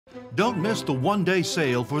Don't miss the one-day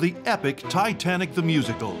sale for the epic Titanic the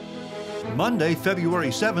Musical. Monday, February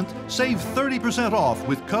 7th, save 30% off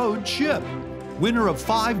with code SHIP. Winner of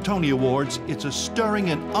 5 Tony Awards, it's a stirring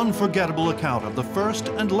and unforgettable account of the first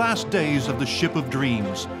and last days of the Ship of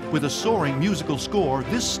Dreams. With a soaring musical score,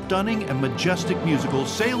 this stunning and majestic musical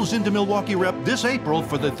sails into Milwaukee Rep this April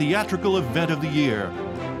for the theatrical event of the year.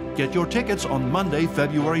 Get your tickets on Monday,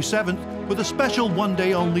 February 7th with a special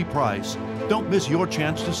one-day-only price. Don't miss your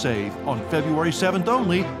chance to save on February 7th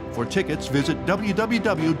only. For tickets, visit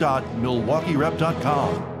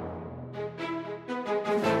www.milwaukeerep.com.